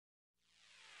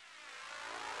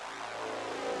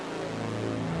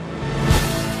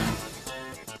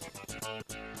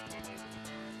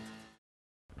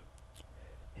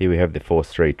Here we have the Force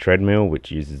 3 treadmill, which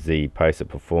uses the Pacer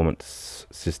Performance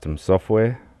System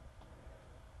software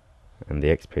and the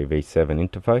XPV7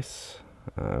 interface.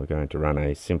 We're going to run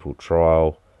a simple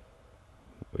trial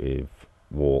with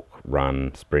walk,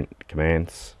 run, sprint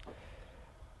commands.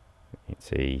 You can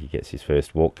see he gets his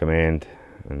first walk command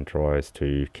and tries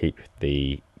to keep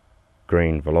the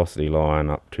green velocity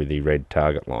line up to the red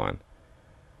target line.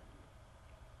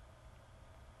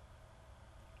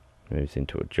 Moves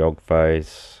into a jog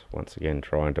phase, once again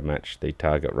trying to match the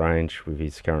target range with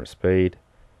his current speed.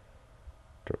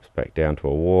 Drops back down to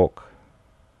a walk.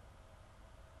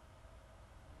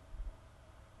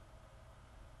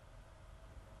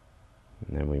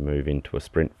 And then we move into a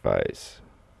sprint phase.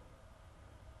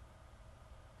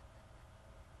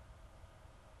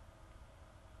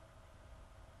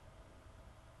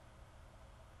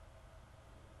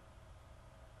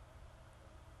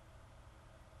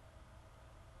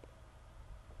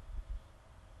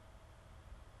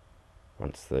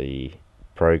 Once the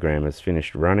program is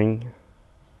finished running,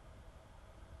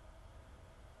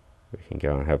 we can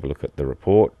go and have a look at the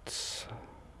reports.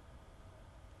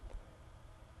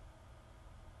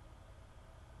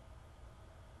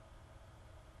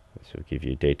 This will give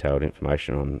you detailed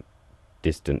information on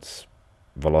distance,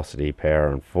 velocity, power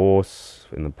and force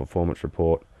in the performance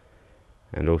report,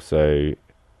 and also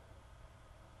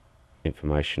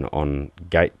information on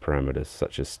gait parameters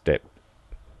such as step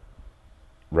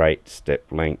rate, step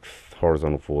length,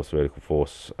 horizontal force, vertical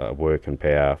force, work and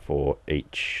power for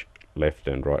each left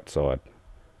and right side.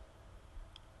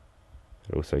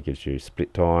 It also gives you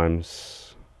split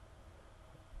times.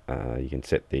 You can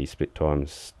set the split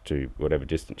times to whatever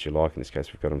distance you like. In this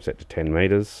case we've got them set to 10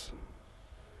 meters.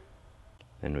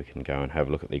 Then we can go and have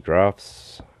a look at the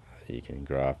graphs. You can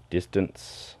graph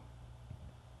distance,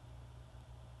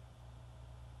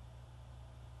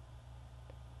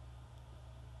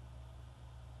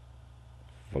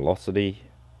 velocity.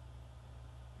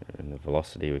 In the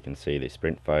velocity we can see the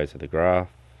sprint phase of the graph.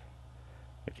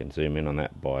 We can zoom in on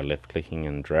that by left clicking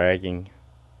and dragging,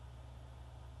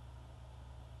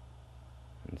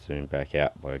 and zoom back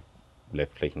out by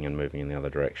left clicking and moving in the other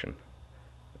direction.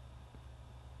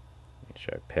 You can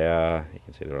show power. You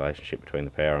can see the relationship between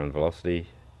the power and velocity.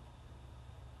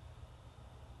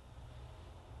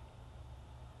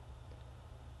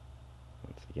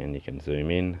 Once again you can zoom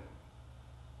in.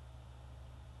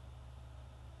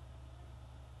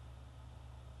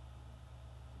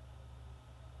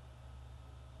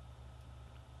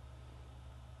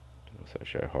 Also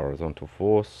show horizontal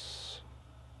force,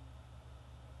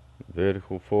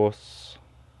 vertical force,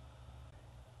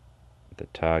 the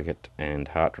target and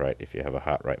heart rate if you have a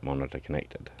heart rate monitor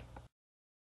connected.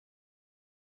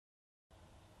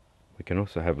 We can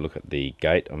also have a look at the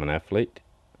gait of an athlete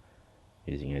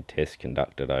using a test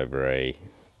conducted over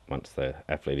once the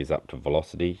athlete is up to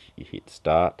velocity, you hit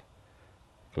start,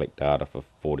 collect data for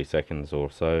 40 seconds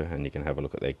or so, and you can have a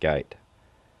look at their gait.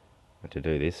 And to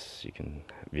do this, you can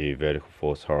view vertical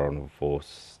force, horizontal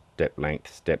force, step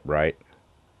length, step rate.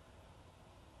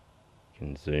 You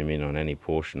can zoom in on any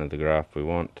portion of the graph we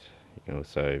want. You can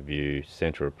also view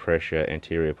center of pressure,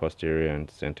 anterior, posterior, and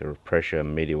center of pressure,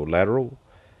 medial, lateral.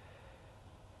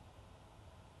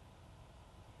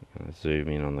 I'm going to zoom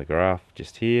in on the graph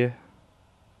just here.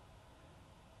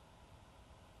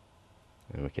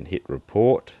 And we can hit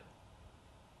report.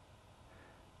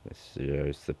 This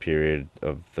shows the period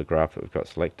of the graph that we've got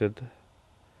selected.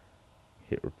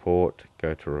 Hit report,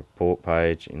 go to report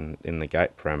page. In the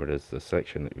gait parameters, the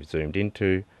section that we've zoomed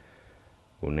into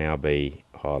will now be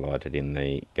highlighted in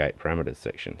the gait parameters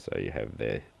section. So you have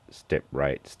the step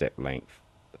rate, step length,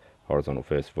 horizontal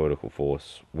force, vertical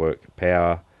force, work,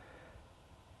 power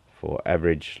for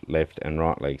average left and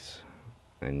right legs.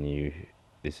 And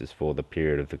this is for the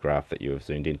period of the graph that you have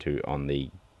zoomed into on the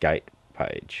gait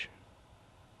page.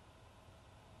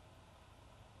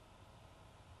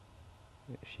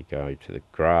 If you go to the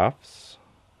graphs,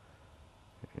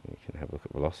 you can have a look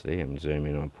at velocity and zoom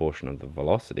in on a portion of the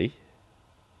velocity.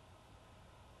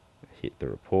 Hit the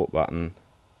report button.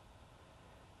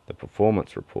 The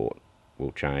performance report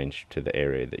will change to the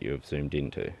area that you have zoomed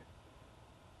into.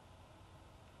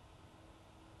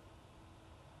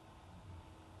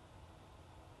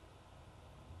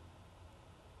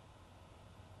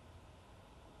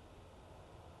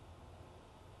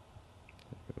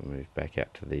 We'll move back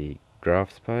out to the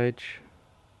graphs page.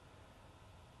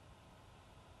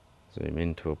 Zoom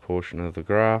into a portion of the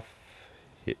graph,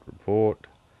 hit report.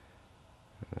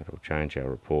 That'll change our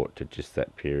report to just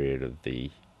that period of the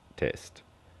test.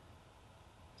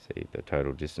 See, the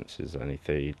total distance is only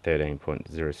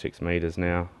 13.06 meters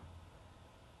now.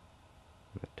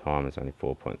 The Time is only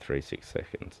 4.36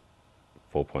 seconds.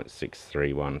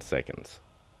 4.631 seconds.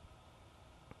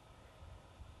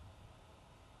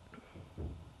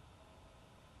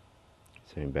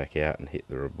 Zoom back out and hit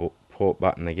the report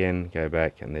button again, go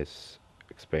back, and this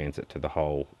expands it to the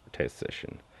whole test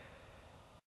session.